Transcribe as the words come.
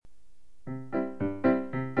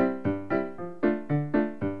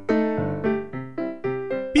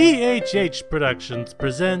PHH Productions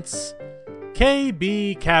presents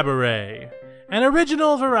KB Cabaret, an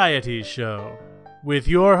original variety show, with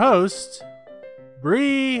your host,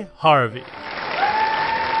 Bree Harvey.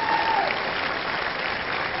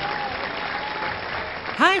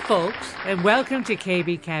 Hi, folks, and welcome to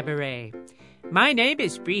KB Cabaret. My name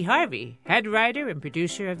is Bree Harvey, head writer and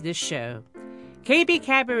producer of this show. KB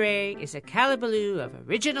Cabaret is a calabaloo of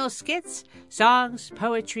original skits, songs,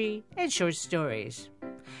 poetry, and short stories.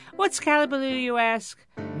 What's calabaloo, you ask?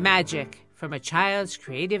 Magic from a child's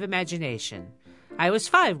creative imagination. I was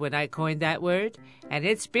 5 when I coined that word, and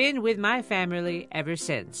it's been with my family ever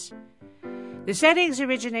since. The settings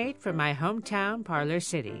originate from my hometown, Parlor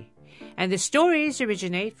City. And the stories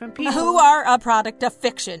originate from people who are a product of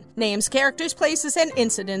fiction. Names, characters, places, and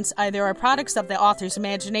incidents either are products of the author's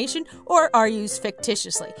imagination or are used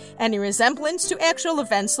fictitiously. Any resemblance to actual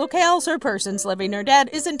events, locales, or persons living or dead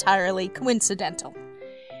is entirely coincidental.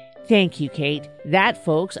 Thank you, Kate. That,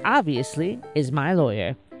 folks, obviously, is my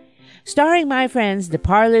lawyer. Starring my friends, the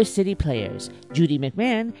Parlor City Players, Judy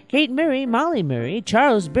McMahon, Kate Murray, Molly Murray,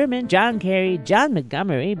 Charles Berman, John Carey, John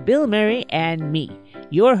Montgomery, Bill Murray, and me,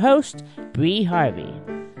 your host, Bree Harvey.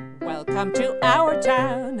 Welcome to our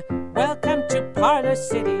town, welcome to Parlor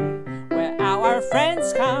City, where our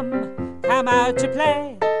friends come out to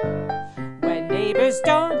play. When neighbors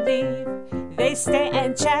don't leave, they stay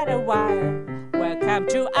and chat a while. Welcome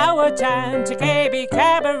to our town, to KB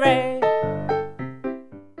Cabaret.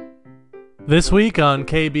 This week on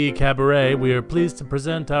KB Cabaret, we are pleased to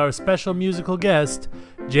present our special musical guest,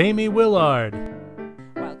 Jamie Willard.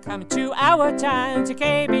 Welcome to our town, to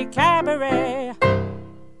KB Cabaret.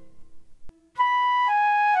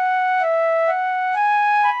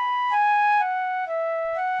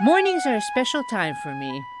 Mornings are a special time for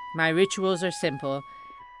me. My rituals are simple.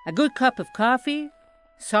 A good cup of coffee,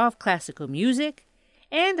 soft classical music,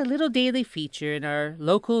 and a little daily feature in our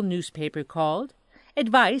local newspaper called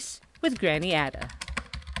Advice with Granny Ada.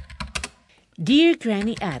 Dear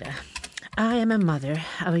Granny Ada, I am a mother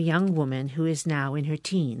of a young woman who is now in her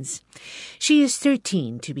teens. She is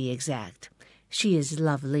 13, to be exact. She is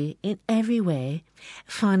lovely in every way,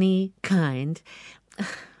 funny, kind.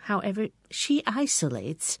 However, she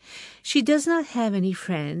isolates. She does not have any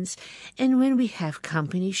friends, and when we have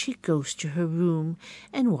company, she goes to her room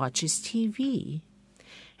and watches TV.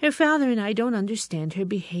 Her father and I don't understand her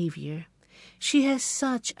behavior. She has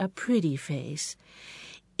such a pretty face.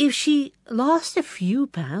 If she lost a few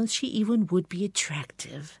pounds, she even would be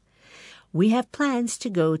attractive. We have plans to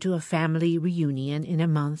go to a family reunion in a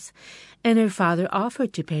month, and her father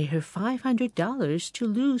offered to pay her $500 to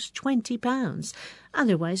lose 20 pounds.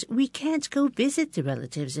 Otherwise, we can't go visit the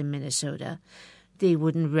relatives in Minnesota. They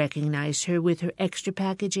wouldn't recognize her with her extra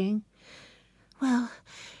packaging. Well,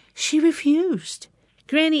 she refused.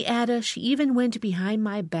 Granny Ada, she even went behind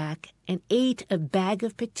my back and ate a bag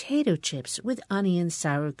of potato chips with onion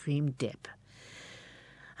sour cream dip.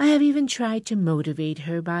 I have even tried to motivate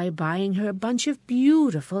her by buying her a bunch of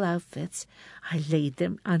beautiful outfits. I laid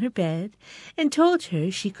them on her bed and told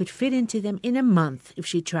her she could fit into them in a month if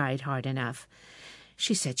she tried hard enough.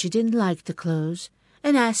 She said she didn't like the clothes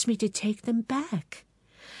and asked me to take them back.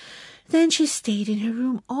 Then she stayed in her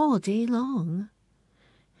room all day long.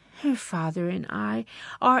 Her father and I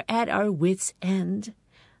are at our wits' end.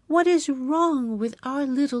 What is wrong with our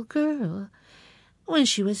little girl? When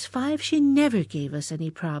she was 5, she never gave us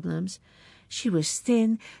any problems. She was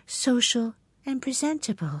thin, social, and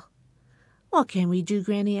presentable. What can we do,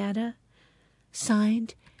 Granny Ada?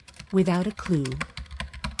 Signed, Without a Clue.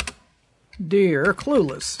 Dear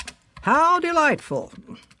Clueless, how delightful.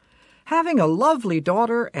 Having a lovely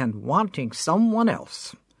daughter and wanting someone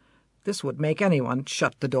else. This would make anyone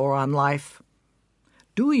shut the door on life.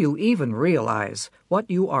 Do you even realize what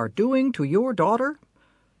you are doing to your daughter?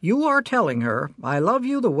 You are telling her, I love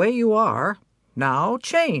you the way you are. Now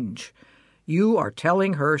change. You are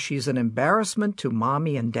telling her she's an embarrassment to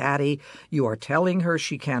Mommy and Daddy. You are telling her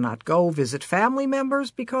she cannot go visit family members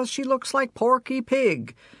because she looks like Porky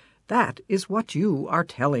Pig. That is what you are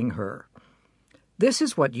telling her. This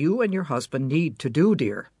is what you and your husband need to do,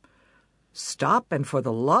 dear. Stop and for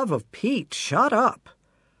the love of Pete, shut up.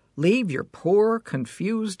 Leave your poor,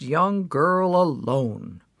 confused young girl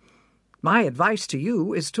alone. My advice to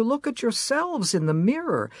you is to look at yourselves in the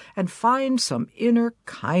mirror and find some inner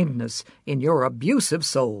kindness in your abusive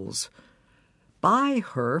souls. Buy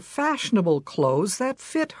her fashionable clothes that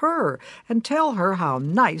fit her and tell her how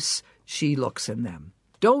nice she looks in them.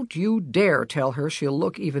 Don't you dare tell her she'll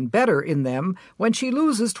look even better in them when she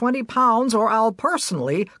loses 20 pounds, or I'll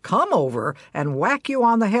personally come over and whack you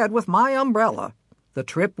on the head with my umbrella. The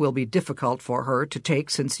trip will be difficult for her to take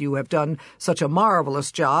since you have done such a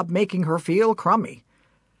marvelous job making her feel crummy.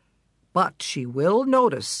 But she will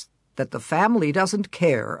notice that the family doesn't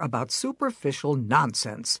care about superficial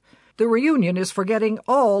nonsense. The reunion is for getting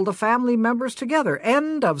all the family members together.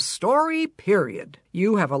 End of story, period.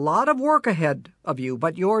 You have a lot of work ahead of you,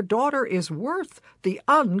 but your daughter is worth the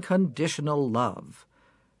unconditional love.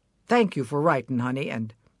 Thank you for writing, honey,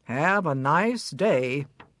 and have a nice day,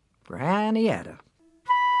 Granny Etta.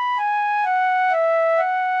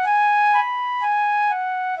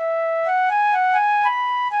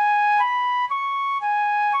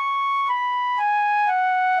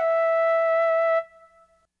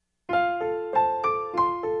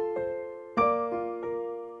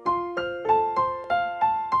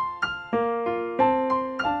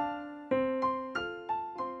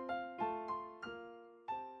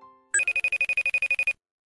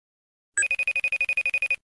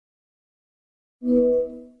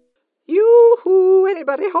 Yoo-hoo!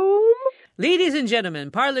 Anybody home? Ladies and gentlemen,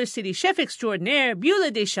 Parlor City Chef Extraordinaire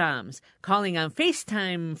Beulah Deschamps calling on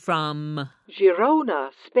FaceTime from... Girona,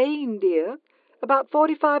 Spain, dear. About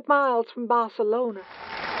 45 miles from Barcelona.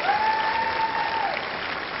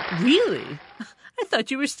 Really? I thought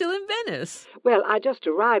you were still in Venice. Well, I just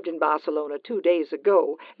arrived in Barcelona 2 days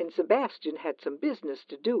ago, and Sebastian had some business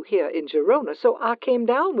to do here in Girona, so I came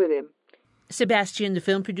down with him. Sebastian, the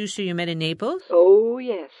film producer you met in Naples? Oh,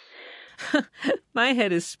 yes. My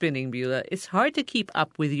head is spinning, Beulah. It's hard to keep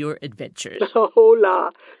up with your adventures. Oh,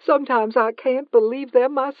 la. Sometimes I can't believe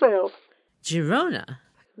them myself. Girona?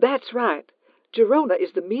 That's right. Girona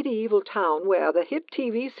is the medieval town where the hit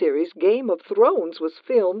TV series Game of Thrones was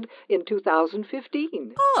filmed in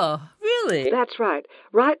 2015. Oh, really? That's right.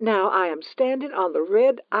 Right now I am standing on the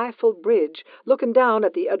red Eiffel Bridge looking down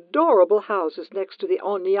at the adorable houses next to the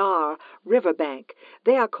Onyar riverbank.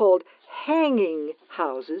 They are called hanging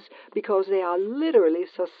houses because they are literally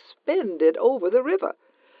suspended over the river.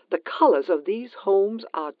 The colors of these homes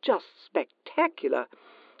are just spectacular.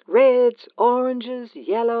 Reds, oranges,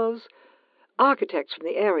 yellows. Architects from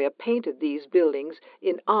the area painted these buildings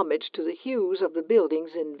in homage to the hues of the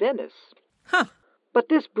buildings in Venice. Huh. But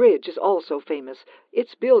this bridge is also famous.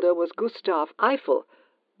 Its builder was Gustav Eiffel,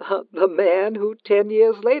 the man who 10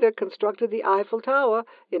 years later constructed the Eiffel Tower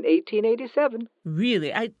in 1887.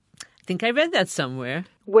 Really? I think I read that somewhere.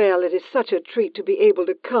 Well, it is such a treat to be able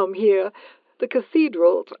to come here. The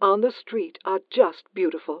cathedrals on the street are just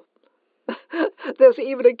beautiful. There's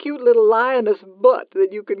even a cute little lioness butt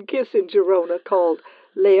that you can kiss in Girona called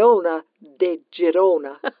Leona de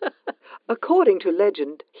Girona. According to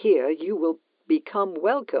legend, here you will become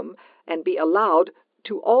welcome and be allowed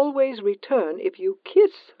to always return if you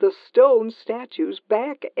kiss the stone statue's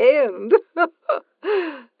back end.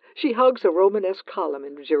 She hugs a Romanesque column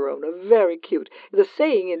in Girona. Very cute. The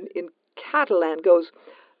saying in Catalan goes,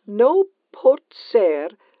 No pot ser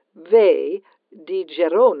ve di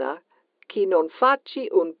Girona qui non faci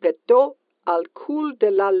un petó al cul de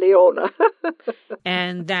la leona.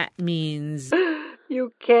 And that means...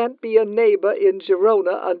 You can't be a neighbor in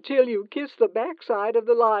Girona until you kiss the backside of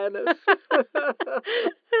the lioness.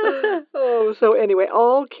 Oh, so anyway,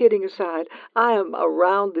 all kidding aside, I am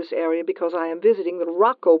around this area because I am visiting the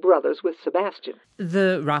Rocco brothers with Sebastian.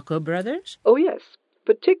 The Rocco brothers? Oh, yes,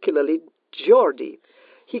 particularly Jordi.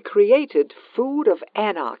 He created Food of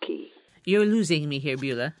Anarchy. You're losing me here,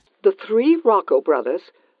 Beulah. The 3 Rocco brothers,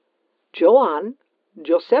 Joan,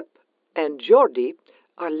 Josep, and Jordi,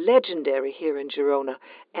 are legendary here in Girona,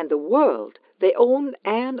 and the world. They own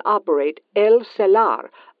and operate El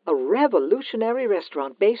Celar, a revolutionary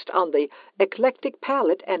restaurant based on the eclectic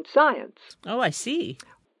palate and science. Oh, I see.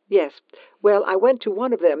 Yes. Well, I went to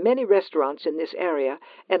one of their many restaurants in this area,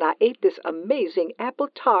 and I ate this amazing apple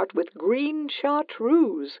tart with green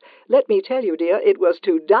chartreuse. Let me tell you, dear, it was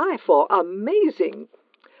to die for. Amazing.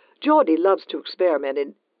 Jordi loves to experiment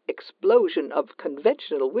in explosion of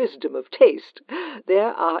conventional wisdom of taste.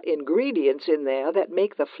 There are ingredients in there that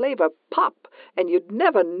make the flavor pop, and you'd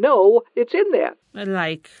never know it's in there.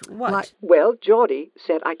 Like what? Well, Jordi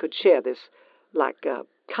said I could share this, like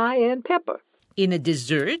cayenne pepper. In a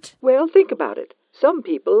dessert? Well, think about it. Some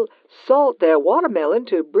people salt their watermelon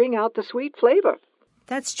to bring out the sweet flavor.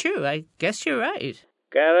 That's true. I guess you're right.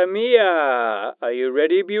 Cara mia, are you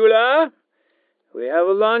ready, Beulah? We have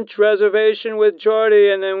a lunch reservation with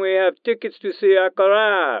Jordi, and then we have tickets to see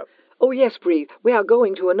Alcaraz. Oh, yes, Bree. We are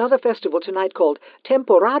going to another festival tonight called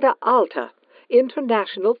Temporada Alta,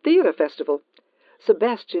 International Theater Festival.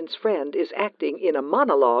 Sebastian's friend is acting in a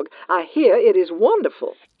monologue. I hear it is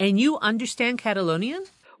wonderful. And you understand Catalonian?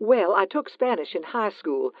 Well, I took Spanish in high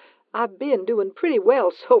school. I've been doing pretty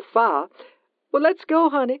well so far. Well, let's go,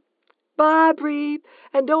 honey. Bye, Bree.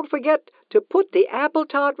 And don't forget to put the apple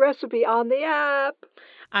tart recipe on the app.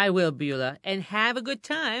 I will, Beulah, and have a good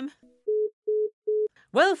time.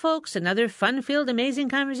 Well, folks, another fun-filled, amazing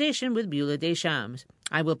conversation with Beulah Deschamps.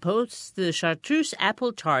 I will post the chartreuse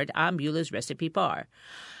apple tart on Beulah's recipe bar.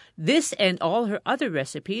 This and all her other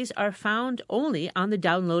recipes are found only on the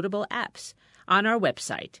downloadable apps on our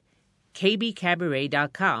website,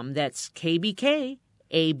 KBKabaret.com. That's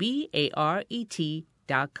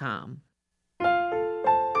KBKabaret.com.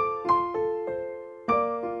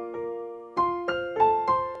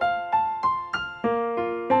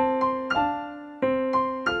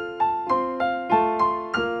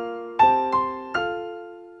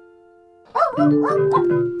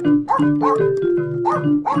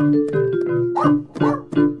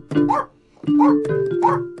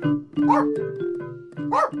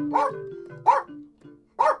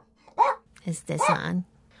 Is this on?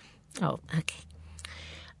 Oh, okay.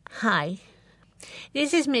 Hi,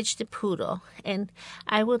 this is Midge the Poodle, and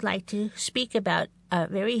I would like to speak about a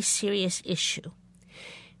very serious issue.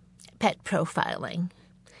 Pet profiling.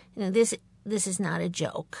 This is not a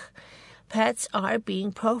joke. Pets are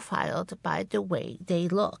being profiled by the way they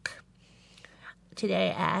look. Today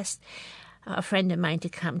I asked a friend of mine to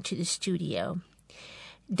come to the studio.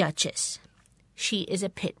 Duchess. She is a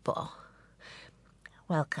pit bull.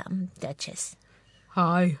 Welcome, Duchess.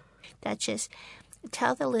 Hi. Duchess,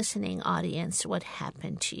 tell the listening audience what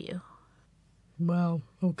happened to you. Well,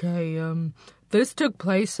 okay, this took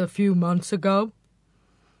place a few months ago.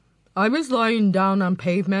 I was lying down on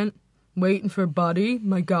pavement, waiting for Buddy,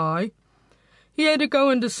 my guy. He had to go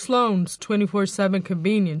into Sloan's 24/7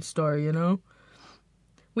 convenience store, you know.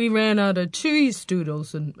 We ran out of cheese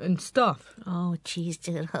doodles and stuff. Oh, cheese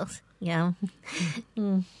doodles. Yeah.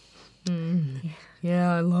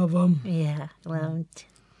 Yeah, I love them. Yeah, well.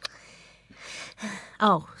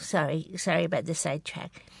 Oh, sorry about the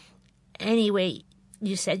sidetrack. Anyway,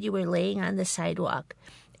 you said you were laying on the sidewalk.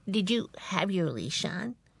 Did you have your leash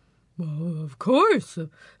on? Well, of course.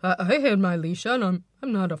 I had my leash on.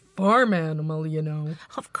 I'm not a farm animal, you know.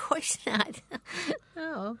 Of course not.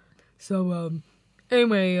 Oh. So,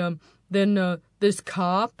 anyway, then this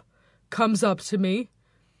cop comes up to me,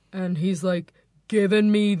 and he's like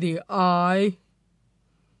giving me the eye.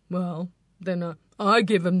 Well, then I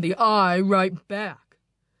give him the eye right back.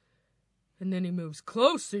 And then he moves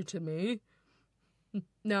closer to me.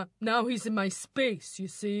 Now he's in my space, you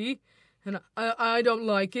see? And I don't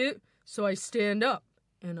like it, so I stand up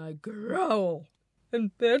and I growl.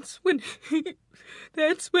 And that's when he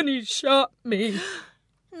shot me.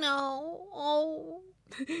 No. Oh.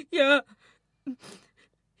 Yeah.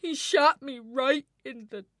 He shot me right in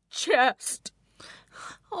the chest.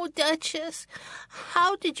 Oh, Duchess,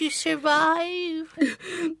 how did you survive?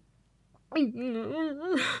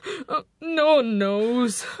 No one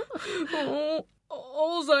knows.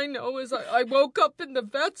 All I know is I woke up in the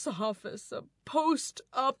vet's office,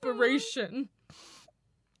 post-operation.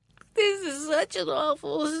 This is such an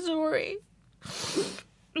awful story.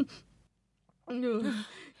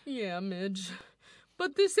 Yeah, Midge.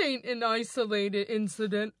 But this ain't an isolated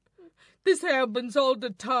incident. This happens all the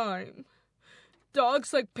time.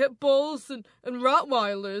 Dogs like pit bulls and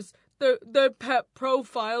Rottweilers, they're pet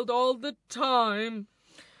profiled all the time.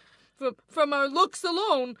 From our looks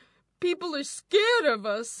alone, people are scared of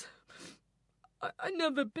us. I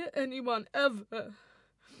never bit anyone ever.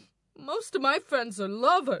 Most of my friends are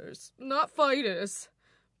lovers, not fighters.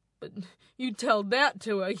 But you tell that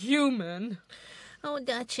to a human. Oh,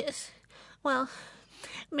 Duchess. Well,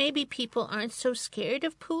 maybe people aren't so scared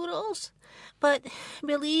of poodles. But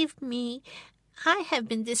believe me, I have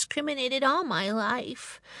been discriminated all my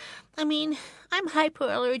life. I mean, I'm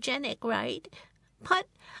hypoallergenic, right? But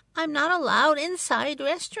I'm not allowed inside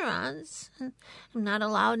restaurants. I'm not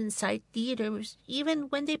allowed inside theaters, even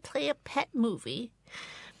when they play a pet movie.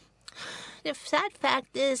 The sad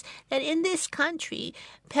fact is that in this country,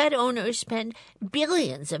 pet owners spend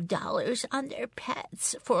billions of dollars on their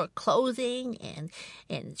pets for clothing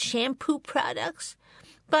and shampoo products.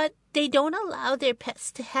 But they don't allow their pets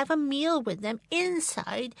to have a meal with them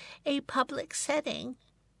inside a public setting.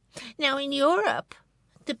 Now, in Europe,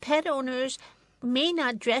 the pet owners may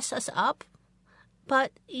not dress us up,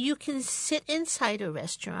 but you can sit inside a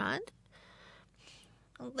restaurant.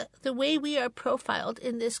 The way we are profiled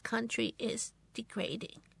in this country is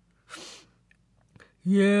degrading.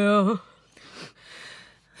 Yeah.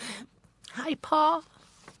 Hi, Paul.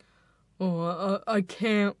 Oh, I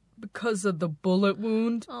can't because of the bullet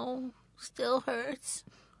wound. Oh, still hurts.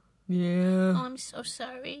 Yeah. Oh, I'm so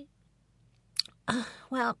sorry.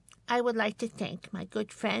 Well, I would like to thank my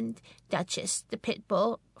good friend, Duchess the Pit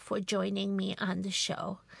Bull, for joining me on the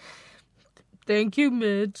show. Thank you,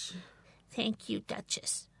 Midge. Thank you,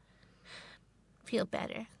 Duchess. Feel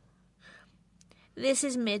better. This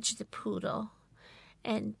is Midge the Poodle,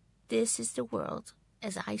 and this is the world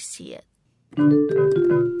as I see it.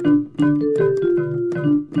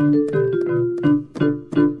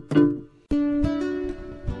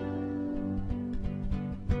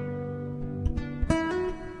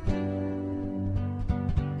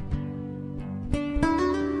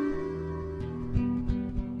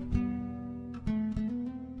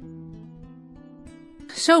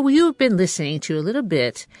 So you've been listening to a little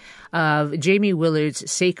bit of Jamie Willard's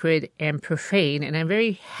Sacred and Profane, and I'm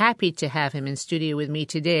very happy to have him in studio with me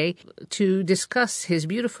today to discuss his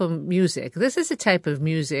beautiful music. This is a type of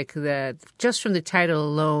music that, just from the title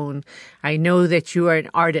alone, I know that you are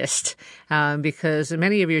an artist, because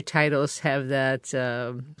many of your titles have that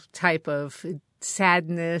type of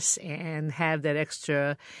sadness and have that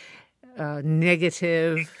extra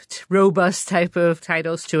negative, robust type of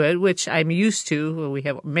titles to it, which I'm used to. We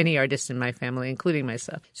have many artists in my family, including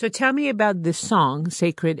myself. So tell me about this song,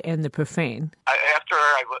 Sacred and the Profane. After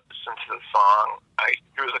I listened to the song, I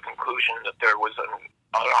drew the conclusion that there was an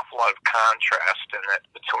awful lot of contrast in it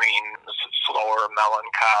between the slower,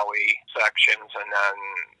 melancholy sections and then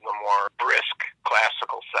the more brisk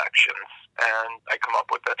classical sections. And I come up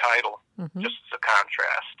with the title, just as a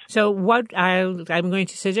contrast. So what I'm going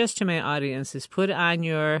to suggest to my audience is put on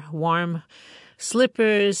your warm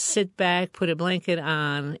slippers, sit back, put a blanket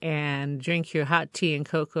on, and drink your hot tea and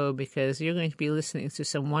cocoa, because you're going to be listening to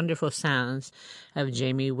some wonderful sounds of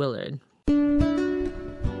Jamie Willard.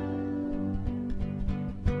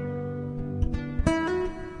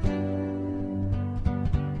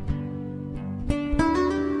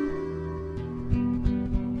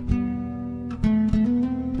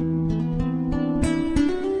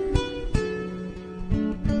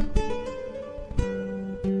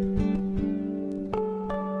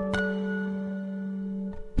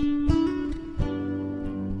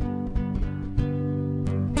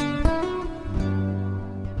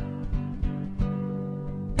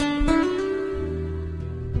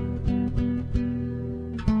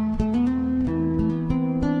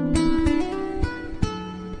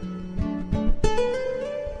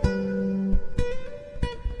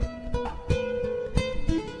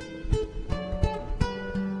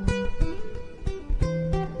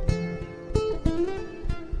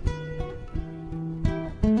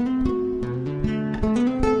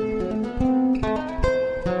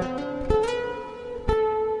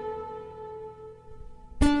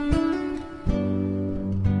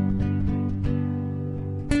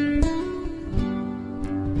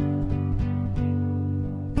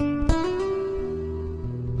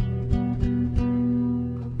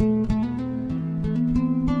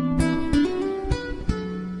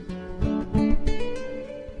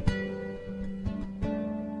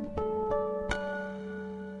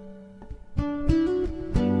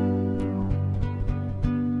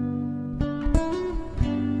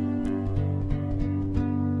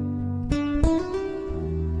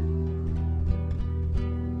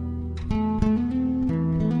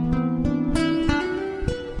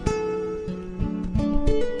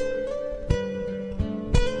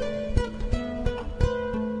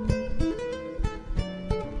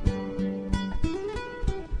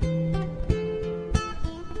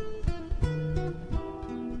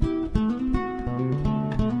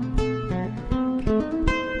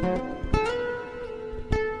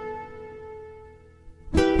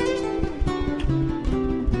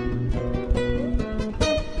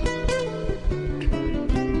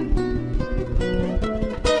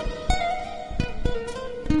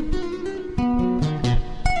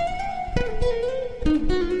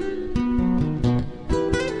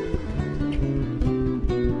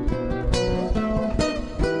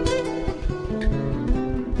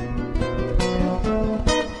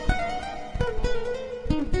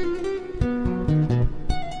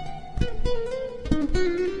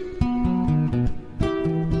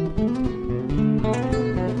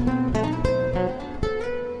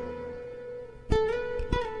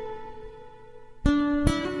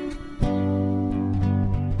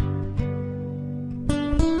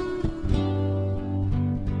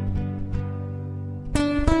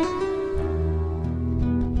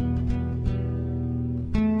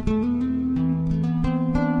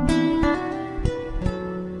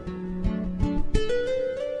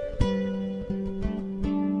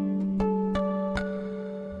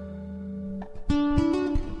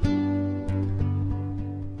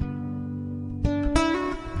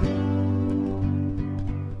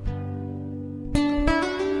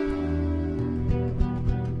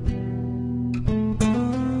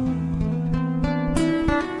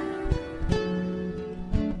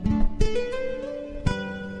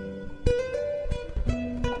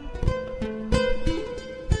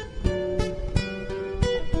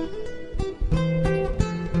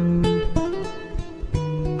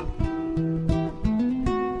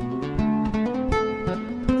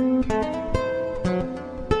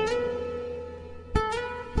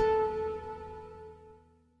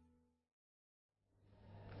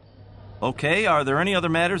 Okay, are there any other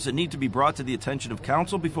matters that need to be brought to the attention of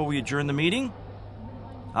council before we adjourn the meeting?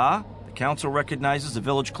 The council recognizes the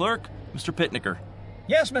village clerk, Mr. Pitnicker.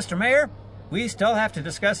 Yes, Mr. Mayor. We still have to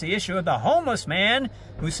discuss the issue of the homeless man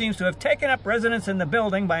who seems to have taken up residence in the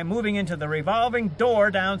building by moving into the revolving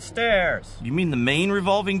door downstairs. You mean the main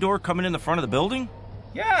revolving door coming in the front of the building?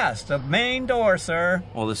 Yes, the main door, sir.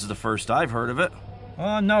 Well, this is the first I've heard of it.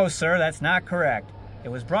 Oh, no, sir, that's not correct. It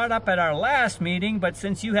was brought up at our last meeting, but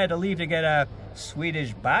since you had to leave to get a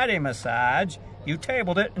Swedish body massage, you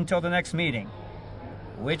tabled it until the next meeting,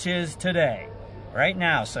 which is today. Right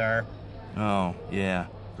now, sir. Oh, yeah,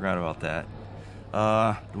 forgot about that.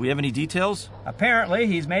 Do we have any details? Apparently,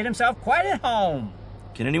 he's made himself quite at home.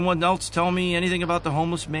 Can anyone else tell me anything about the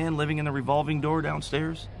homeless man living in the revolving door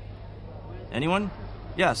downstairs? Anyone?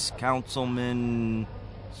 Yes, Councilman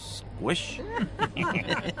Squish?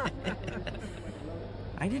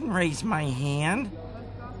 I didn't raise my hand.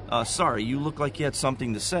 Sorry, you look like you had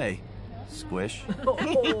something to say. Squish.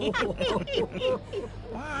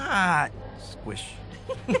 What? Squish.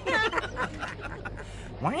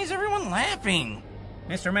 Why is everyone laughing?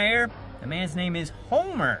 Mr. Mayor, the man's name is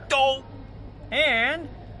Homer. Oh! And,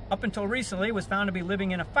 up until recently, was found to be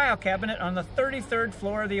living in a file cabinet on the 33rd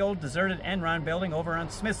floor of the old deserted Enron building over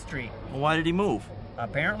on Smith Street. Well, why did he move?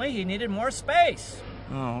 Apparently, he needed more space.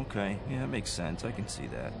 Oh, okay. Yeah, that makes sense. I can see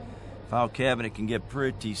that. File cabinet can get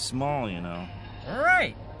pretty small, you know.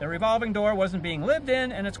 Right. The revolving door wasn't being lived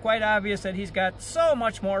in, and it's quite obvious that he's got so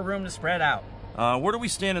much more room to spread out. Where do we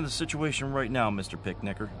stand in the situation right now, Mr.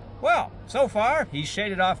 Picknicker? Well, so far, he's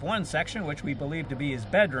shaded off one section, which we believe to be his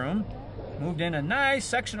bedroom, moved in a nice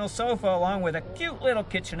sectional sofa along with a cute little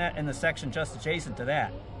kitchenette in the section just adjacent to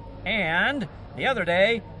that. And the other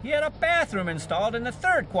day, he had a bathroom installed in the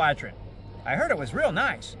third quadrant. I heard it was real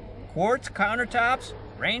nice. Quartz countertops,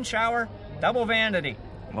 rain shower, double vanity.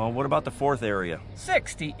 Well, what about the fourth area?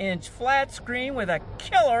 60-inch flat screen with a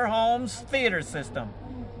killer Holmes theater system.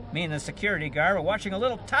 Me and the security guard were watching a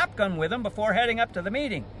little Top Gun with him before heading up to the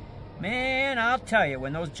meeting. Man, I'll tell you,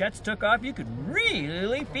 when those jets took off, you could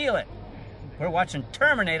really feel it. We're watching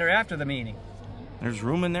Terminator after the meeting. There's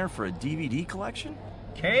room in there for a DVD collection?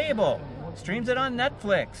 Cable. Streams it on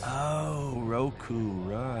Netflix. Oh, Roku,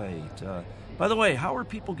 right. By the way, how are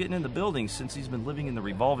people getting in the building since he's been living in the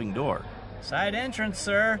revolving door? Side entrance,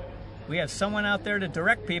 sir. We have someone out there to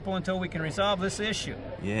direct people until we can resolve this issue.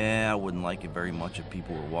 Yeah, I wouldn't like it very much if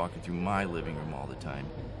people were walking through my living room all the time,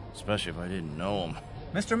 especially if I didn't know them.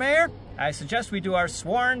 Mr. Mayor, I suggest we do our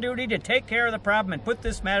sworn duty to take care of the problem and put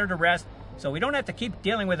this matter to rest so we don't have to keep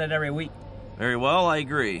dealing with it every week. Very well, I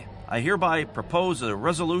agree. I hereby propose a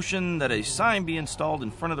resolution that a sign be installed in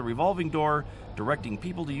front of the revolving door directing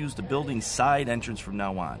people to use the building's side entrance from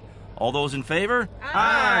now on. All those in favor?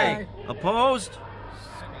 Aye. Opposed?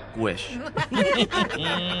 Squish.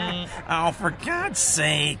 Oh, for God's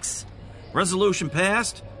sakes. Resolution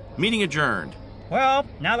passed. Meeting adjourned. Well,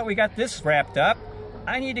 now that we got this wrapped up,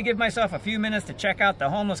 I need to give myself a few minutes to check out the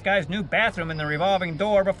homeless guy's new bathroom in the revolving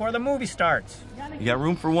door before the movie starts. You got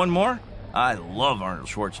room for one more? I love Arnold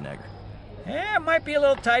Schwarzenegger. Yeah, it might be a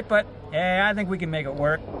little tight, but yeah, I think we can make it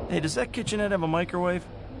work. Hey, does that kitchenette have a microwave?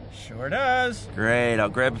 Sure does. Great, I'll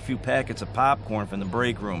grab a few packets of popcorn from the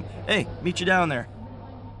break room. Hey, meet you down there.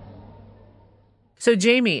 So,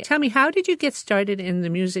 Jamie, tell me, how did you get started in the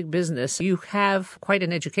music business? You have quite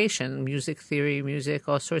an education, music theory, music,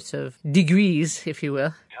 all sorts of degrees, if you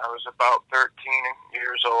will. I was about 13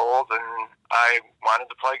 years old, and I wanted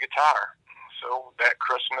to play guitar. So that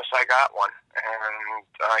Christmas, I got one, and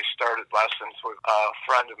I started lessons with a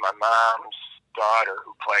friend of my mom's daughter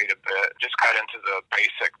who played a bit. Just got into the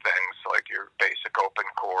basic things, like your basic open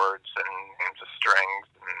chords and names of strings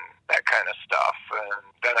and that kind of stuff.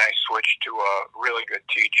 And then I switched to a really good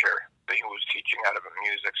teacher who was teaching out of a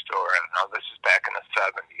music store. And now this is back in the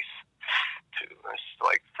 70s. This is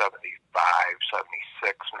like 75, 76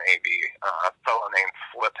 maybe. A fellow named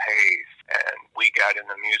Flip Hayes. And we got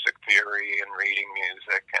into music theory and reading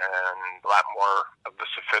music and a lot more of the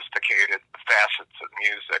sophisticated facets of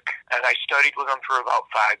music. And I studied with him for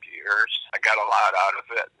about 5 years. I got a lot out of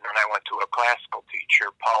it. And then I went to a classical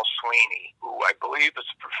teacher, Paul Sweeney, who I believe is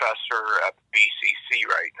a professor at BCC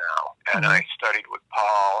right now. And I studied with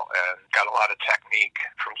Paul and got a lot of technique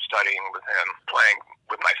from studying with him, playing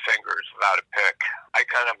with my fingers without a pick. I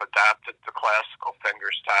kind of adopted the classical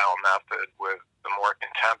fingerstyle method with the more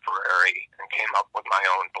contemporary and came up with my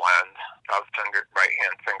own blend of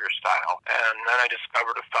right-hand fingerstyle. And then I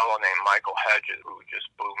discovered a fellow named Michael Hedges who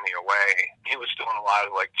just blew me away. He was doing a lot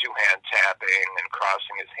of like two-hand tapping and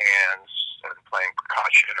crossing his hands and playing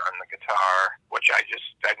percussion on the guitar, which I'd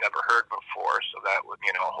never heard before, so that was,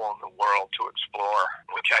 a whole new world to explore,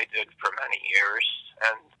 which I did for many years.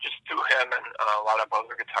 And just through him and a lot of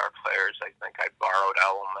other guitar players, I think I borrowed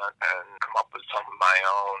element and come up with some of my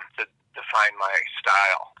own to define my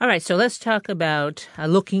style. All right, so let's talk about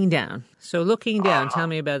Looking Down. So Looking Down, tell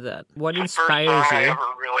me about that. What inspires you? The first song you? I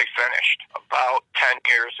ever really finished about 10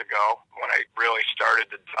 years ago when I really started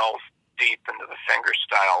to delve deep into the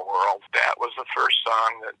fingerstyle world. That was the first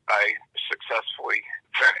song that I successfully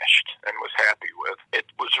finished and was happy with. It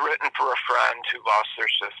was written for a friend who lost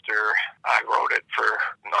their sister. I wrote it for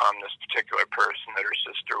this particular person that her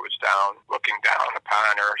sister was down, looking down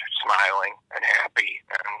upon her, smiling and happy,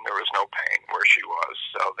 and there was no pain where she was.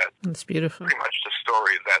 So that's beautiful. Pretty much the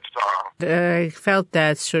story of that song. I felt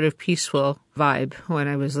that sort of peaceful vibe when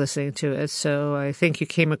I was listening to it, so I think you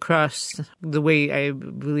came across the way I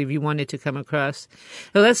believe you wanted to come across.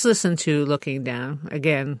 So let's listen to Looking Down.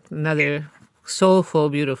 Again, another soulful,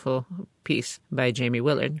 beautiful piece by Jamie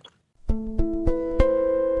Willard.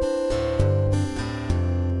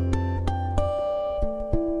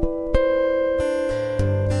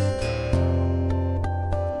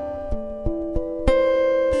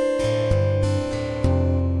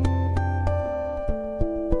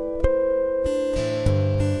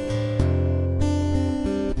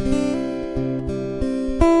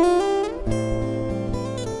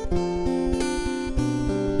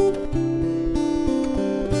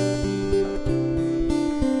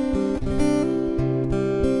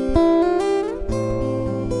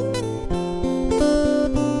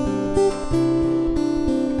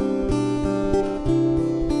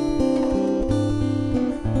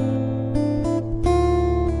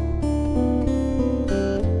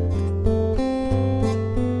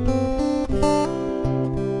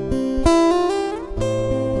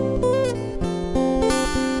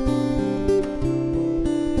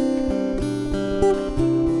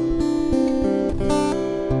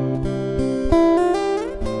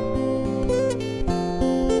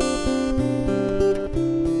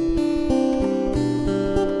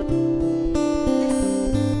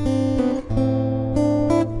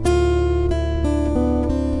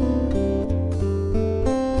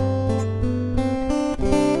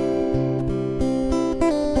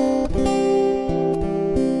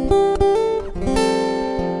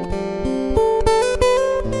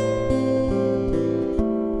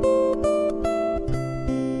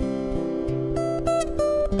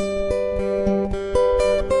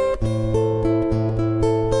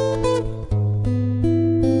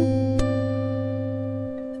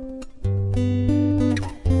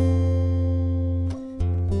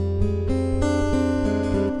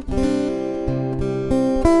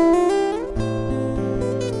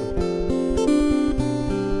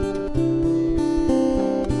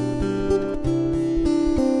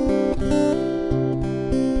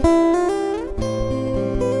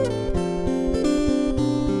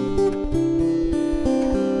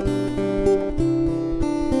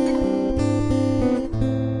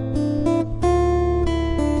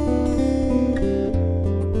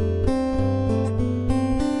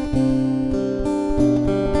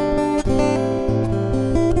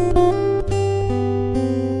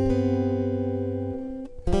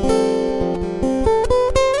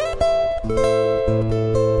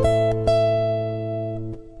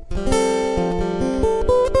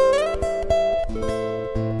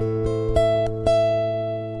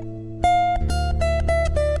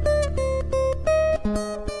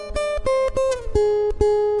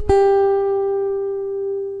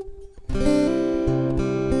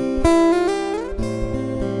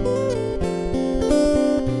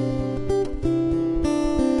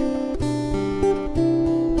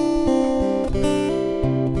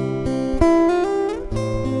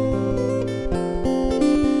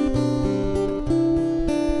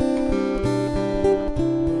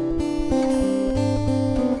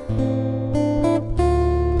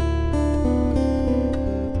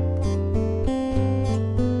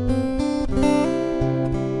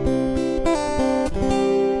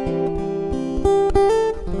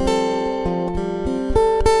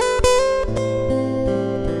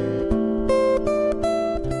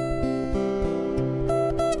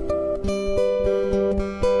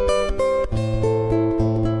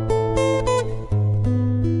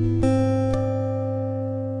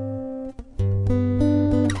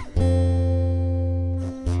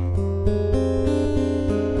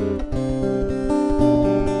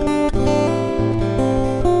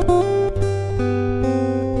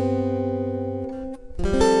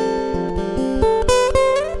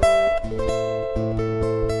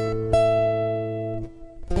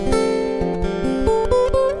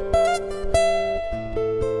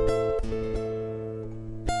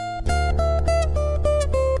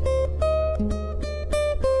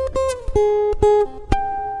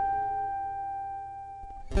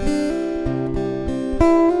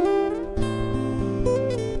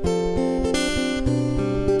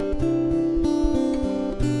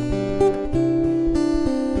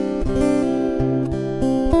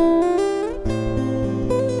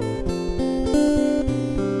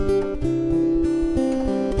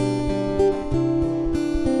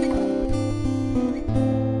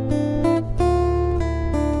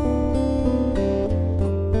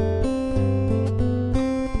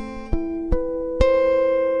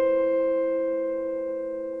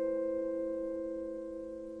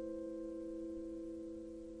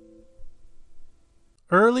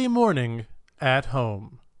 Early morning at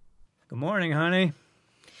home. Good morning, honey.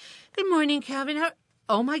 Good morning, Calvin.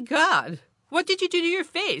 Oh, my God. What did you do to your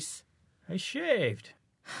face? I shaved.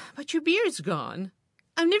 But your beard's gone.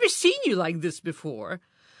 I've never seen you like this before.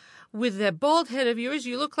 With that bald head of yours,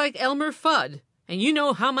 you look like Elmer Fudd. And you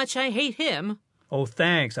know how much I hate him. Oh,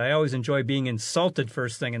 thanks. I always enjoy being insulted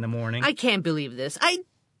first thing in the morning. I can't believe this. I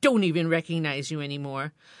don't even recognize you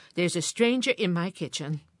anymore. There's a stranger in my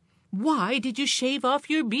kitchen. Why did you shave off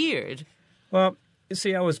your beard? Well, you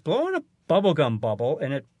see, I was blowing a bubblegum bubble,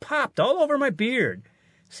 and it popped all over my beard.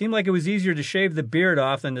 Seemed like it was easier to shave the beard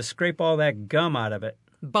off than to scrape all that gum out of it.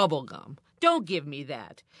 Bubblegum. Don't give me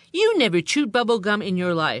that. You never chewed bubblegum in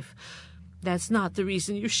your life. That's not the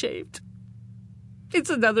reason you shaved. It's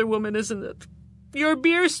another woman, isn't it? Your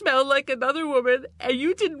beard smelled like another woman, and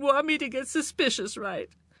you didn't want me to get suspicious, right?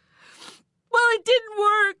 Well, it didn't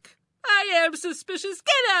work. I am suspicious.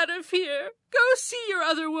 Get out of here. Go see your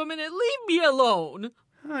other woman and leave me alone.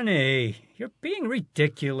 Honey, you're being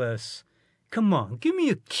ridiculous. Come on, give me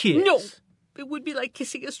a kiss. No, it would be like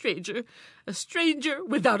kissing a stranger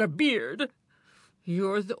without a beard.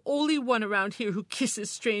 You're the only one around here who kisses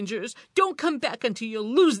strangers. Don't come back until you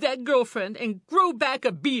lose that girlfriend and grow back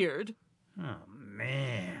a beard. Oh,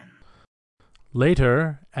 man.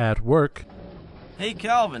 Later, at work. Hey,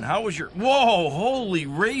 Calvin, how was your... Whoa, holy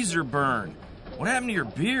razor burn. What happened to your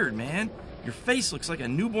beard, man? Your face looks like a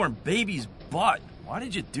newborn baby's butt. Why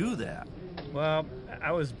did you do that? Well,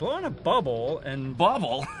 I was blowing a bubble and...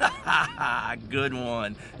 Bubble? Good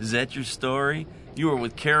one. Is that your story? You were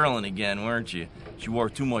with Carolyn again, weren't you? She wore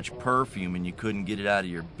too much perfume and you couldn't get it out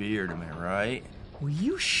of your beard, am I right? Will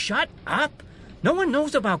you shut up? No one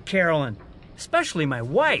knows about Carolyn, especially my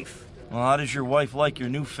wife. Well, how does your wife like your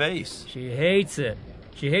new face? She hates it.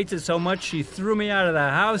 She hates it so much she threw me out of the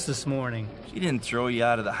house this morning. She didn't throw you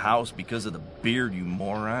out of the house because of the beard, you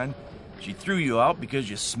moron. She threw you out because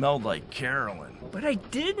you smelled like Carolyn. But I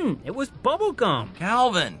didn't. It was bubblegum.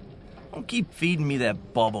 Calvin, don't keep feeding me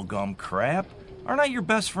that bubblegum crap. Aren't I your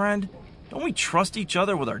best friend? Don't we trust each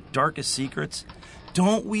other with our darkest secrets?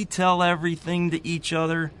 Don't we tell everything to each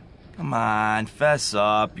other? Come on, fess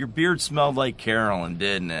up. Your beard smelled like Carolyn,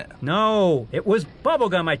 didn't it? No, it was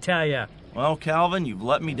bubblegum, I tell ya. Well, Calvin, you've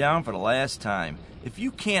let me down for the last time. If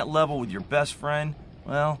you can't level with your best friend,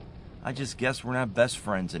 well, I just guess we're not best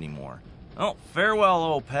friends anymore. Oh, farewell,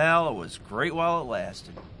 old pal. It was great while it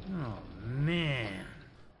lasted. Oh, man.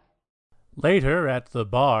 Later, at the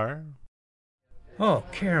bar. Oh,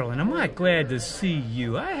 Carolyn, am I glad to see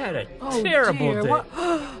you. I had a terrible dear. day. What?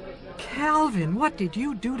 Calvin, what did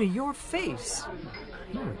you do to your face?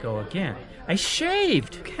 Here we go again. I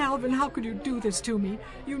shaved. Calvin, how could you do this to me?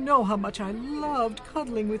 You know how much I loved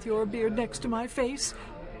cuddling with your beard next to my face.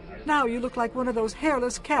 Now you look like one of those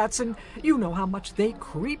hairless cats, and you know how much they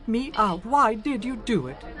creep me out. Why did you do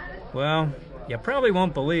it? Well, you probably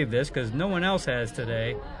won't believe this because no one else has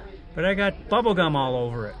today, but I got bubblegum all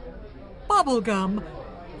over it. Bubblegum?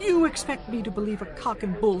 You expect me to believe a cock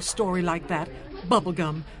and bull story like that?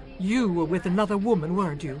 Bubblegum, you were with another woman,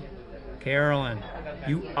 weren't you? Carolyn,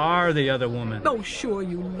 you are the other woman. Oh, sure,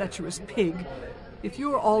 you lecherous pig. If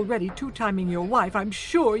you're already two-timing your wife, I'm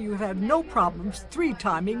sure you have had no problems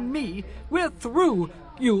three-timing me. We're through,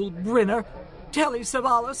 Yule Brinner, Telly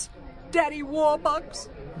Savalas, Daddy Warbucks.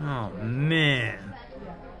 Oh, man.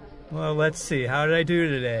 Well, let's see. How did I do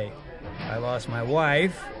today? I lost my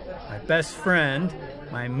wife, my best friend,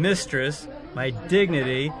 my mistress, my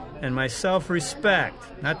dignity, and my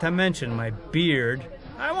self-respect. Not to mention my beard.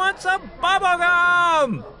 I want some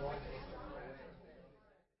bubblegum!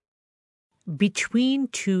 Between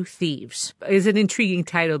Two Thieves is an intriguing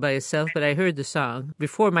title by itself, but I heard the song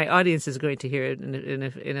before. My audience is going to hear it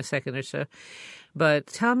in a second or so. But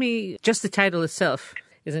tell me, just the title itself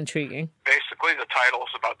is intriguing. Basically, the title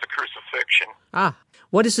is about the crucifixion. Ah,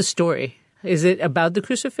 what is the story? Is it about the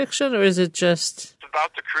crucifixion, or is it just... It's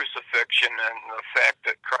about the crucifixion and the fact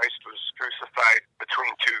that Christ was crucified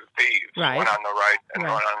between two thieves, Right. one on the right and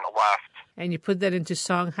Right. one on the left. And you put that into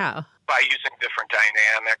song how? By using different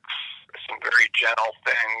dynamics, some very gentle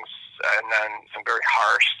things, and then some very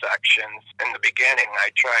harsh sections. In the beginning, I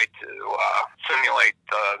tried to simulate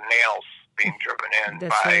the nails being driven in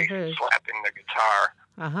That's what I by heard. slapping the guitar.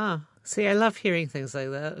 Uh-huh. See, I love hearing things like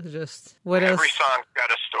that. Just what else? Every song's got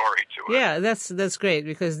a story to it. Yeah, that's great,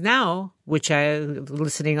 because now,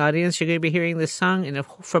 listening audience, you're going to be hearing this song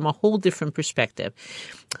from a whole different perspective.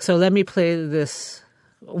 So let me play this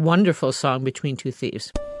wonderful song, Between Two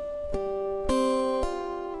Thieves.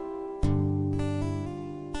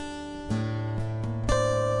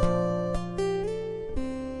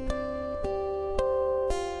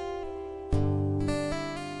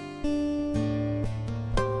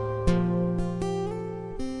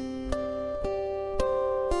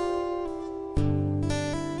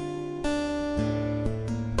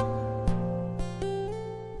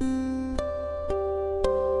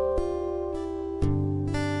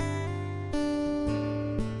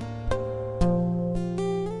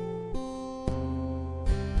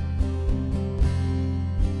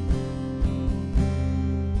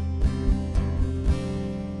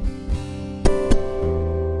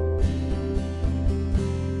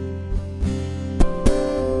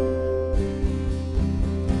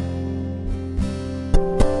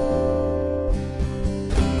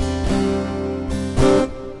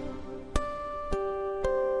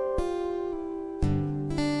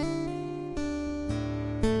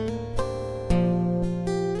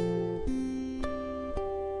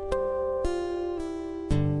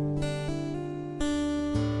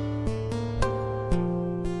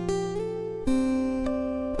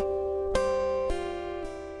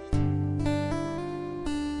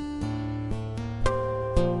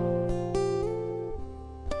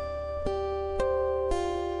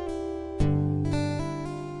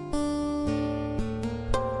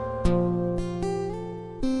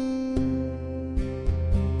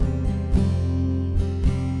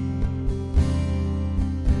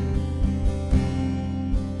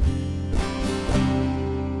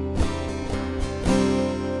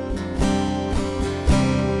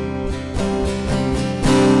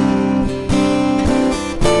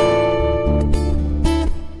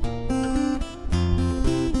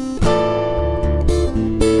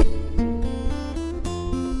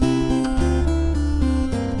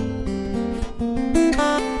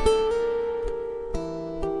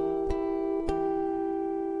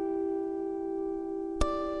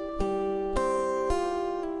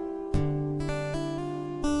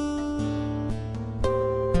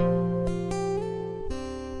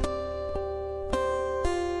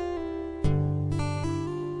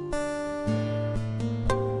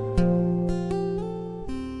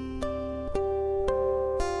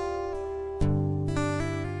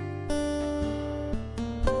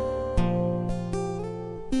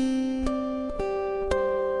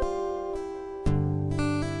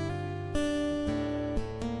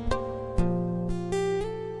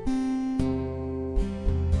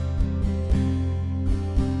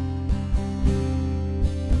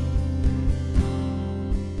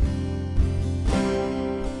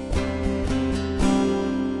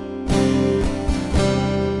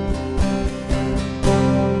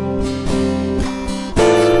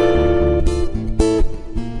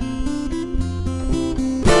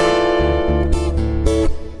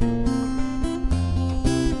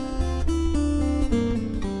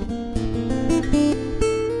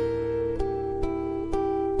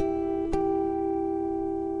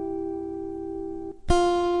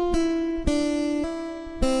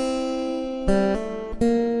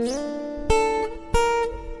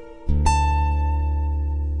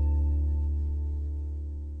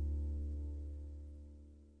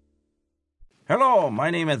 my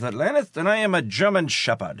name is Atlantis, and I am a German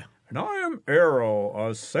Shepherd. And I am Arrow,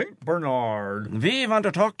 a St. Bernard. We want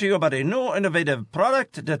to talk to you about a new innovative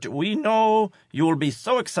product that we know you will be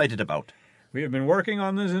so excited about. We have been working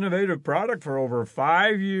on this innovative product for over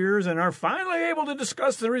 5 years and are finally able to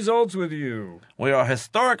discuss the results with you. We are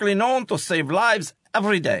historically known to save lives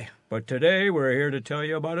every day. But today we're here to tell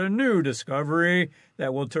you about a new discovery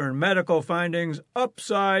that will turn medical findings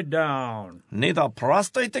upside down. Need a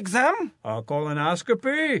prostate exam? A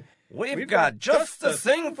colonoscopy? We've got just the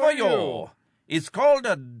thing for you. It's called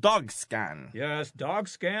a dog scan. Yes, dog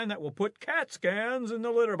scan that will put cat scans in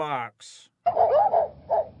the litter box.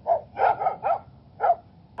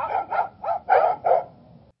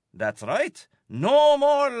 That's right. No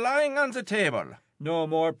more lying on the table. No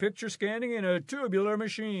more picture scanning in a tubular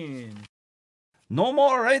machine. No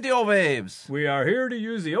more radio waves. We are here to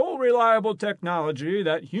use the old reliable technology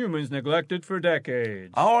that humans neglected for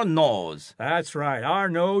decades. Our nose. That's right. Our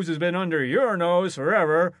nose has been under your nose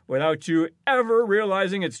forever without you ever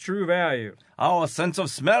realizing its true value. Our sense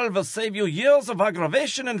of smell will save you years of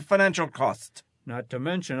aggravation and financial cost. Not to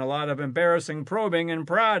mention a lot of embarrassing probing and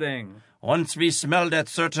prodding. Once we smell that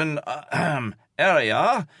certain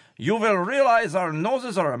area, you will realize our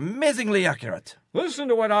noses are amazingly accurate. Listen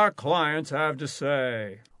to what our clients have to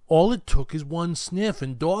say. All it took is one sniff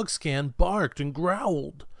and Dog Scan barked and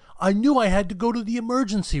growled. I knew I had to go to the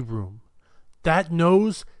emergency room. That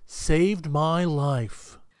nose saved my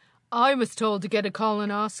life. I was told to get a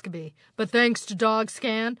colonoscopy, but thanks to Dog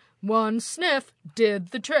Scan, one sniff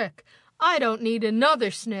did the trick. I don't need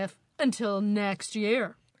another sniff until next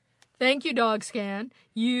year. Thank you, Dog Scan.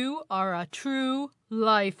 You are a true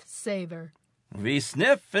lifesaver. We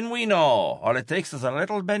sniff and we know. All it takes is a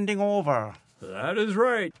little bending over. That is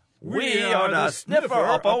right. We are the Sniffer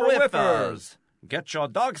Upper Whiffers. Get your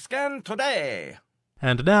dog scan today.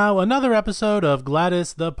 And now another episode of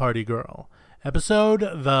Gladys the Party Girl. Episode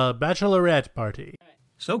The Bachelorette Party.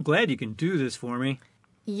 So glad you can do this for me.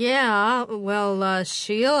 Yeah, well,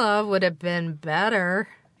 Sheila would have been better.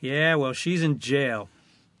 Yeah, well, she's in jail.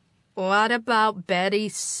 What about Betty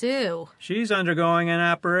Sue? She's undergoing an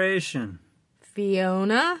operation.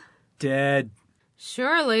 Fiona? Dead.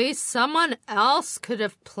 Surely someone else could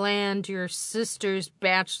have planned your sister's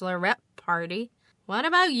bachelorette party. What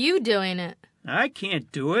about you doing it? I can't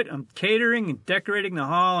do it. I'm catering and decorating the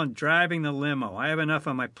hall and driving the limo. I have enough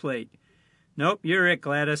on my plate. Nope, you're it,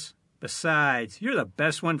 Gladys. Besides, you're the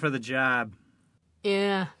best one for the job.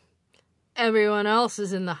 Yeah. Everyone else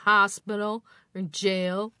is in the hospital or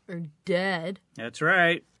jail or dead. That's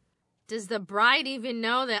right. Does the bride even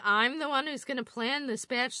know that I'm the one who's going to plan this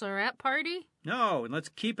bachelorette party? No, and let's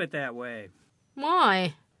keep it that way.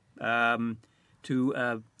 Why?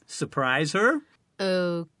 To surprise her.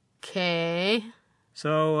 Okay.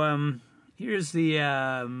 So, here's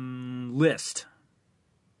the, list.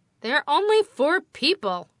 There are only 4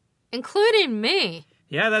 people, including me.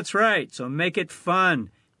 Yeah, that's right. So make it fun.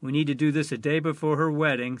 We need to do this a day before her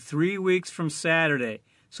wedding, 3 weeks from Saturday.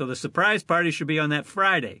 So the surprise party should be on that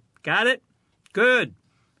Friday. Got it? Good.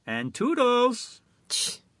 And toodles.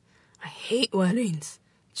 I hate weddings.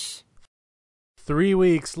 3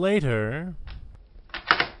 weeks later...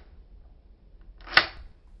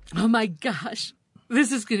 Oh my gosh,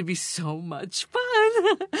 this is going to be so much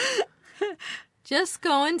fun. Just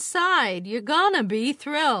go inside. You're gonna be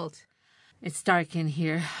thrilled. It's dark in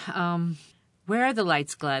here. Where are the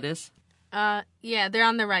lights, Gladys? Yeah, they're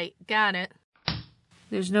on the right. Got it.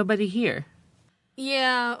 There's nobody here.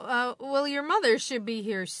 Yeah, well, your mother should be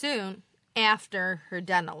here soon, after her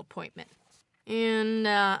dental appointment. And,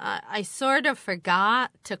 I sort of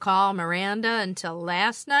forgot to call Miranda until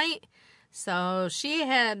last night, so she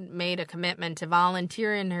had made a commitment to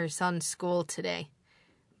volunteer in her son's school today.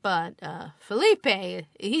 But, Felipe,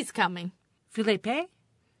 he's coming. Felipe?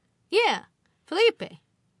 Yeah, Felipe,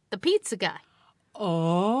 the pizza guy.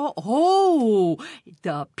 Oh,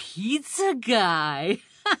 the pizza guy.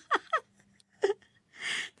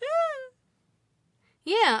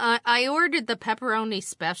 Yeah, I ordered the pepperoni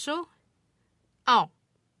special. Oh,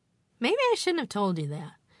 maybe I shouldn't have told you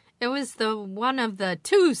that. It was the one of the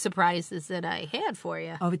 2 surprises that I had for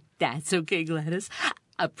you. Oh, that's okay, Gladys.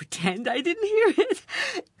 I'll pretend I didn't hear it.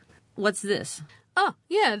 What's this? Oh,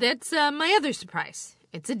 yeah, that's my other surprise.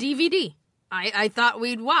 It's a DVD. I thought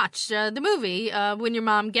we'd watch the movie when your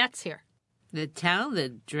mom gets here. The Town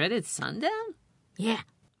That Dreaded Sundown? Yeah,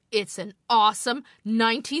 it's an awesome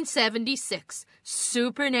 1976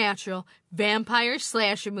 supernatural vampire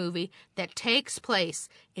slasher movie that takes place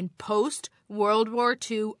in post-World War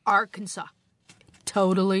II Arkansas.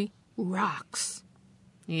 Totally rocks.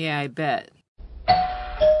 Yeah, I bet.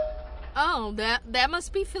 Oh, that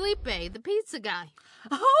must be Felipe, the pizza guy.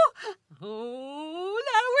 Oh,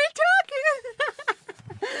 now we're talking.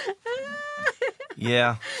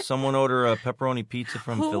 Yeah, someone order a pepperoni pizza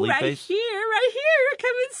from Felipe's? Right here.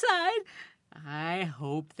 Come inside. I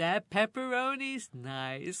hope that pepperoni's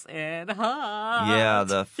nice and hot. Yeah,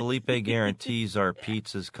 the Felipe guarantees our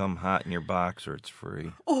pizzas come hot in your box or it's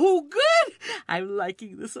free. Oh, good. I'm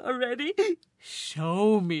liking this already.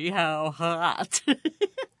 Show me how hot.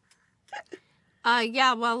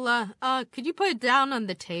 Could you put it down on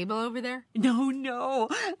the table over there? No.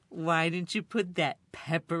 Why didn't you put that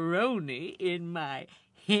pepperoni in my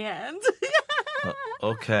hand?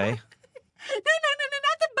 Okay. No,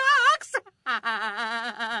 not the box.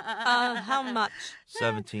 How much?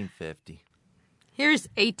 $17.50. Here's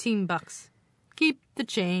 $18. Keep the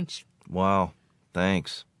change. Wow,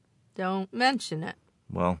 thanks. Don't mention it.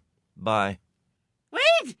 Well, bye.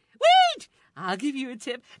 Wait! I'll give you a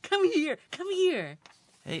tip. Come here.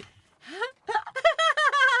 Hey.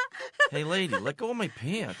 Hey, lady, let go of my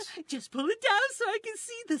pants. Just pull it down so I can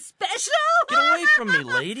see the special. Get away from me,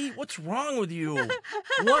 lady. What's wrong with you?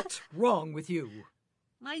 What's wrong with you?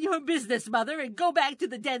 Mind your business, Mother, and go back to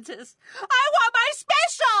the dentist. I want my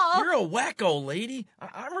special! You're a wacko, lady.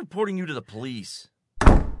 I'm reporting you to the police.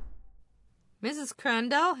 Mrs.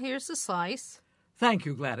 Crandall, here's a slice. Thank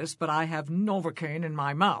you, Gladys, but I have Novocaine in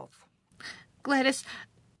my mouth. Gladys,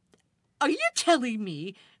 are you telling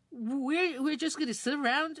me we're just going to sit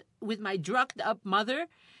around with my drugged-up mother,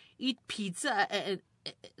 eat pizza, and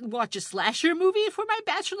watch a slasher movie for my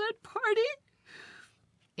bachelorette party?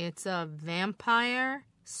 It's a vampire,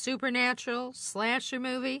 supernatural, slasher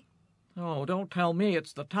movie. Oh, don't tell me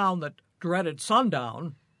it's the town that dreaded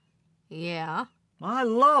sundown. Yeah. I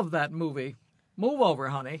love that movie. Move over,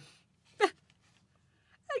 honey.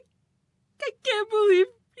 I can't believe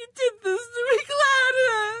you did this to me,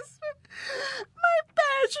 Gladys. My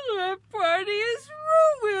bachelorette party is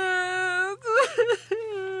ruined.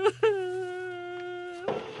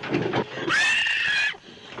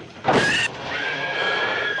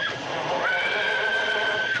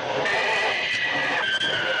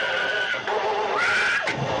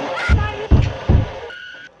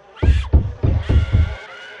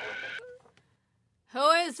 Who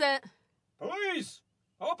is it? Police!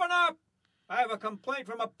 Open up! I have a complaint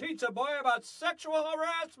from a pizza boy about sexual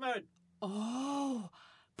harassment. Oh,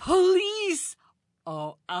 police!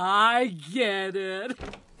 Oh, I get it.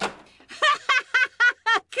 Come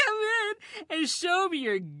in and show me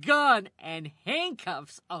your gun and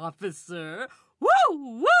handcuffs, officer.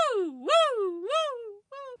 Woo!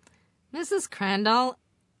 Mrs. Crandall,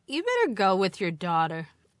 you better go with your daughter.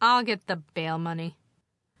 I'll get the bail money.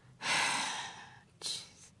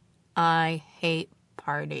 I hate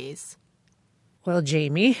parties. Well,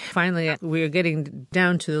 Jamie, finally we're getting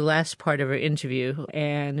down to the last part of our interview,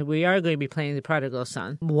 and we are going to be playing The Prodigal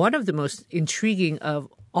Son. One of the most intriguing of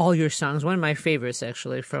all your songs, one of my favorites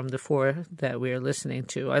actually from the four that we are listening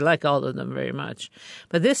to. I like all of them very much.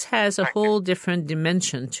 But this has a whole different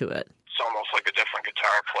dimension to it. It's almost like a different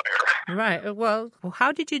guitar player. Right. Well,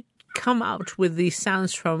 how did you come out with these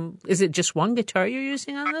sounds from, is it just one guitar you're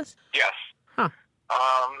using on this? Yes. Huh.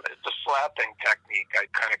 It's a slapping technique I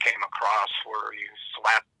kind of came across where you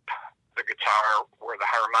slap the guitar where the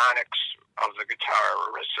harmonics of the guitar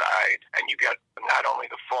reside, and you get not only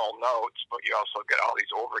the full notes, but you also get all these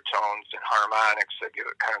overtones and harmonics that give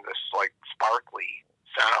it kind of this like sparkly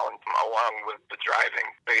sound along with the driving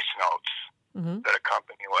bass notes that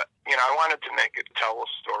accompany it. You know, I wanted to make it tell a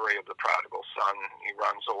story of the prodigal son. He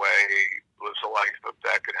runs away, lives a life of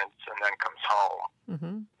decadence, and then comes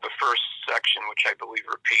home. The first section, which I believe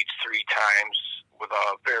repeats 3 times with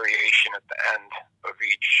a variation at the end of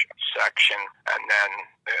each section, and then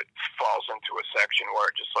it falls into a section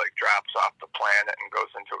where it just like drops off the planet and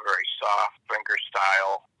goes into a very soft finger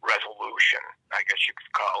style resolution, I guess you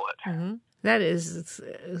could call it. That is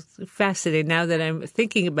fascinating. Now that I'm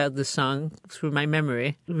thinking about the song through my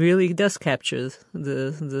memory, it really does capture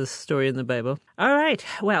the story in the Bible. All right.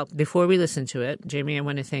 Well, before we listen to it, Jamie, I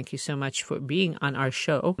want to thank you so much for being on our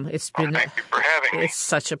show. It's been thank you for having me. It's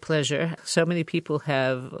such a pleasure. So many people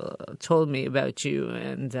have told me about you,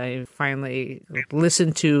 and I finally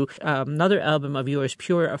listened to another album of yours,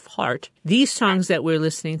 Pure of Heart. These songs that we're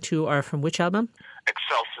listening to are from which album?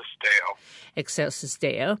 Excelsis Deo. Excelsis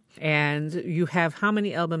Deo. And you have how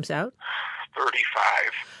many albums out?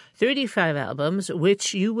 35. 35 albums,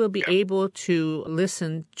 which you will be able to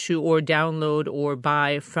listen to or download or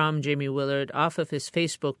buy from Jamie Willard off of his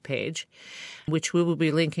Facebook page, which we will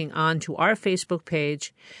be linking onto our Facebook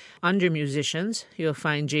page. Under musicians, you'll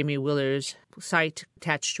find Jamie Willard's site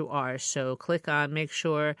attached to ours. So click on, make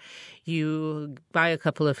sure you buy a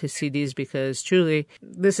couple of his CDs, because truly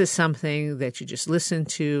this is something that you just listen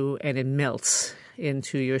to and it melts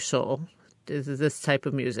into your soul. This type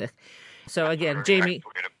of music. So again, Jamie,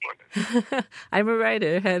 I'm a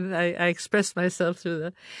writer and I express myself through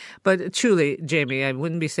that. But truly, Jamie, I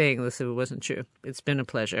wouldn't be saying this if it wasn't true. It's been a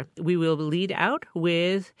pleasure. We will lead out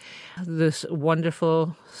with this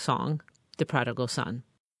wonderful song, The Prodigal Son.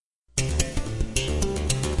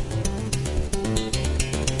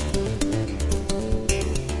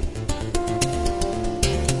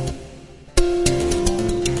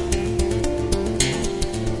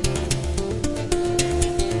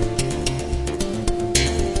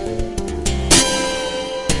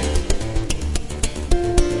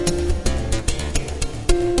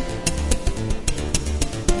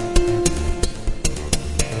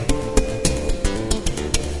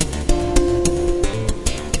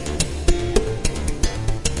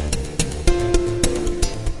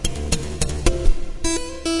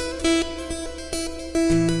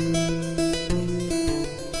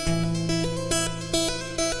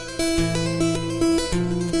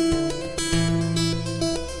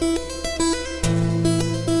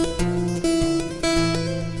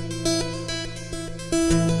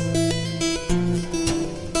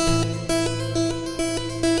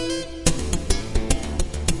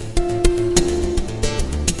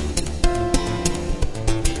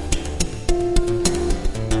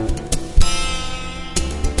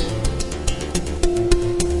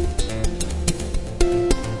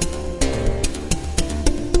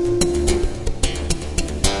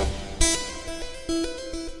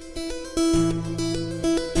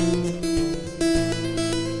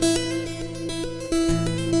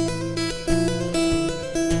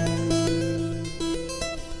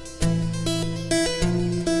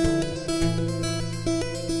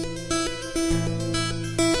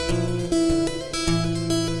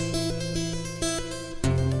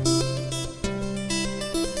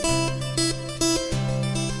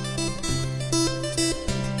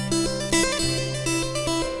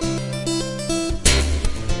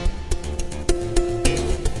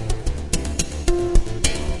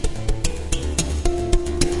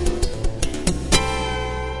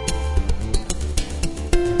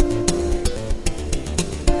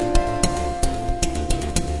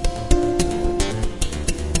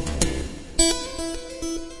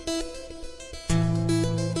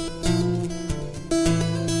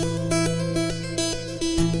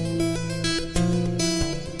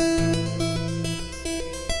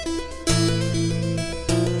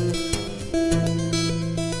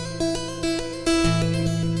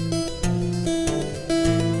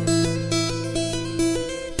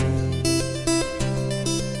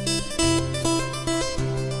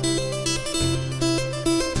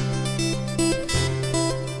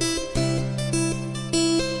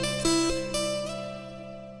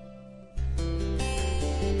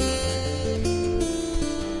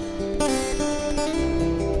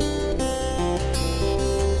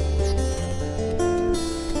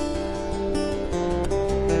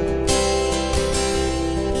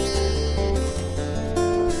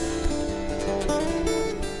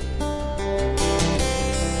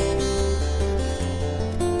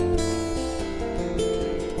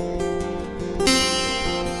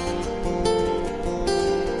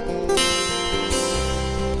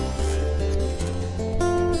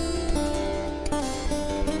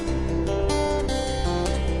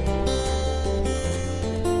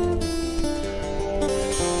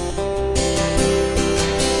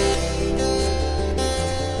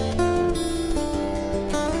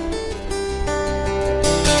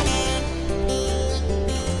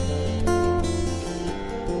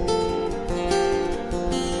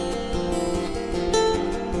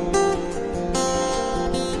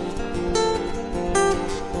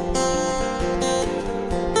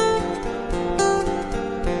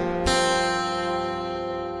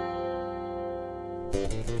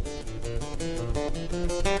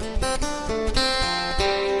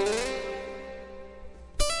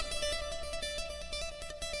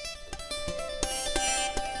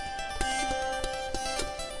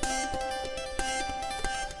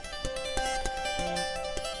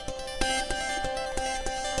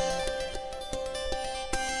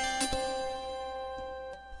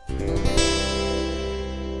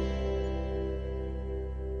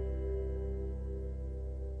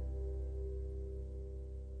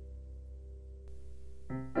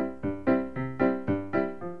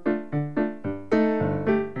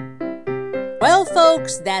 Well,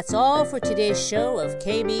 folks, that's all for today's show of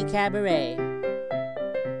KB Cabaret.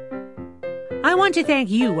 I want to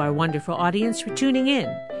thank you, our wonderful audience, for tuning in.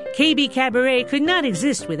 KB Cabaret could not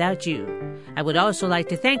exist without you. I would also like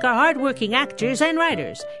to thank our hardworking actors and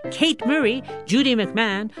writers, Kate Murray, Judy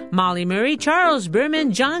McMahon, Molly Murray, Charles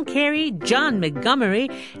Berman, John Carey, John Montgomery,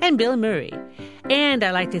 and Bill Murray. And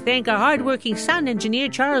I'd like to thank our hardworking sound engineer,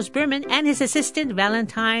 Charles Berman, and his assistant,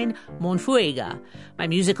 Valentine Monfuega, my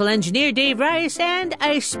musical engineer, Dave Rice, and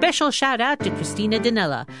a special shout-out to Christina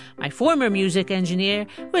Danella, my former music engineer,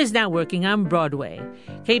 who is now working on Broadway.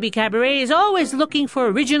 KB Cabaret is always looking for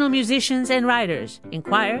original musicians and writers.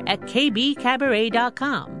 Inquire at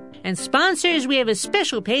kbkabaret.com. And sponsors, we have a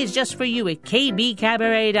special page just for you at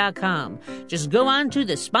kbkabaret.com. Just go on to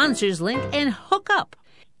the sponsors link and hook up.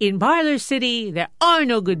 In Parlor City, there are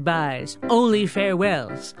no goodbyes, only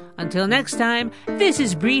farewells. Until next time, this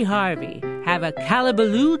is Bree Harvey. Have a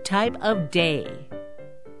Calabaloo type of day.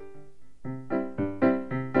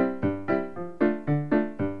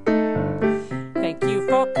 Thank you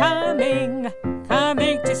for coming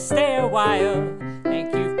to stay a while.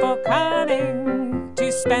 Thank you for coming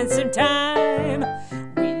to spend some time.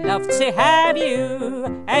 We love to have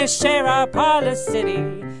you and share our Parlor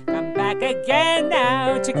City. Come back again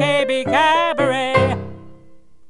now to KB Cabaret.